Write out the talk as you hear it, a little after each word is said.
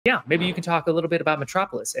Yeah, maybe you can talk a little bit about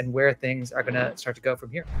Metropolis and where things are going to start to go from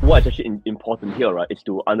here. What is actually important here, right, is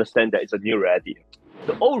to understand that it's a new reality.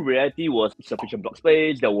 The old reality was sufficient block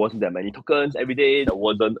space. There wasn't that many tokens every day. There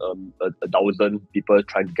wasn't a thousand people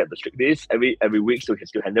trying to get the strict list every week, so you can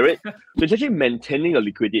still handle it. So it's actually maintaining a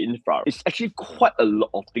liquidity infra. It's actually quite a lot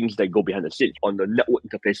of things that go behind the scenes. On the network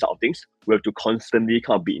interface side of things, we have to constantly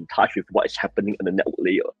kind of be in touch with what is happening on the network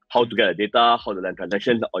layer, how to get the data, how to land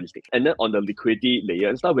transactions, all these things. And then on the liquidity layer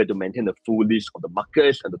and stuff, we have to maintain the full list of the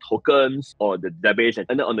markets and the tokens or the database.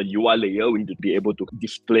 And then on the UI layer, we need to be able to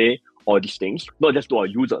display all these things, not just to our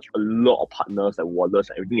users, a lot of partners and wallets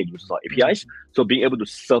and everything that uses our APIs. So being able to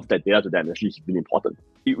serve that data to them actually is really important.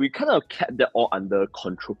 We kind of kept that all under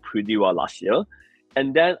control pretty well last year.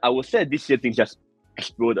 And then I would say this year things just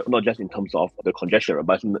exploded, not just in terms of the congestion,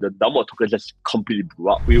 but the number of tokens just completely blew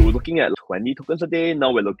up. We were looking at 20 tokens a day.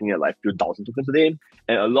 Now we're looking at like a few thousand tokens a day.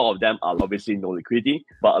 And a lot of them are obviously no liquidity,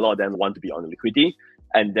 but a lot of them want to be on the liquidity.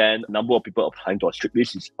 And then the number of people applying to our strict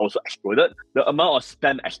list is also exploded. The amount of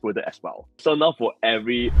spam exploded as well. So now for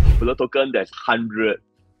every popular token, there's 100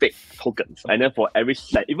 fake tokens. And then for every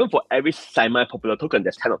semi-popular token,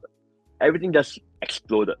 there's 10 of them. Everything just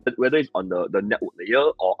exploded, whether it's on the network layer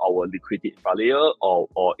or our liquidity infra layer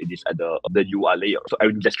or it is at the UI layer. So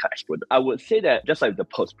everything just kind of exploded. I would say that just like the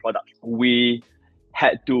Perks product, we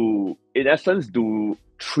had to, in essence, do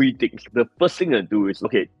three things. The first thing to do is,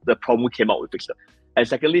 okay, the problem came out, we fixed it. And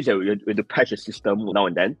secondly, we had to patch the system now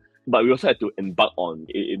and then. But we also had to embark on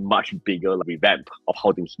a much bigger revamp of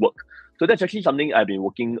how things work. So that's actually something I've been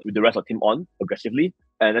working with the rest of the team on aggressively.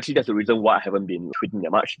 And actually that's the reason why I haven't been tweeting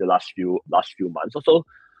that much the last few months or so.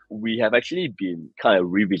 We have actually been kind of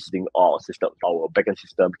revisiting our systems, our backend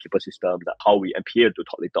system, keeper system, like how we appear to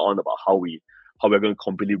talk later on about how we're going to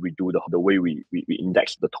completely redo the way we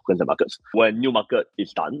index the tokens and markets. When new market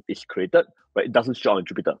is done, it's created, but it doesn't show on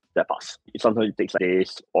Jupiter that fast. Sometimes it takes like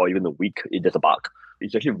days or even a week if there's a bug.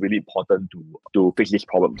 It's actually really important to fix these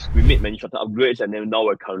problems. We made many short-term upgrades, and then now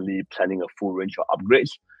we're currently planning a full range of upgrades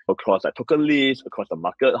across the token list, across the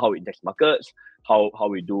market, how we index markets, how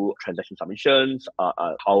we do transaction submissions,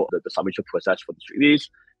 how the submission process for the strict list,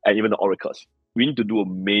 and even the oracles. We need to do a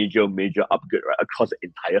major upgrade right across the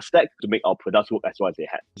entire stack to make our products work as well as they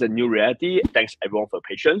had. It's a new reality. Thanks everyone for your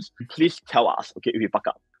patience. Please tell us, okay, if we fuck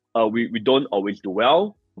up. We don't always do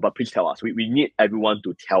well, but please tell us. We need everyone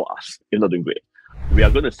to tell us if you're not doing great. We are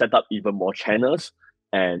going to set up even more channels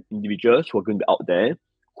and individuals who are going to be out there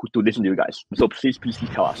to listen to you guys. So please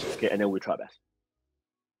tell us, okay, and then we'll try our best.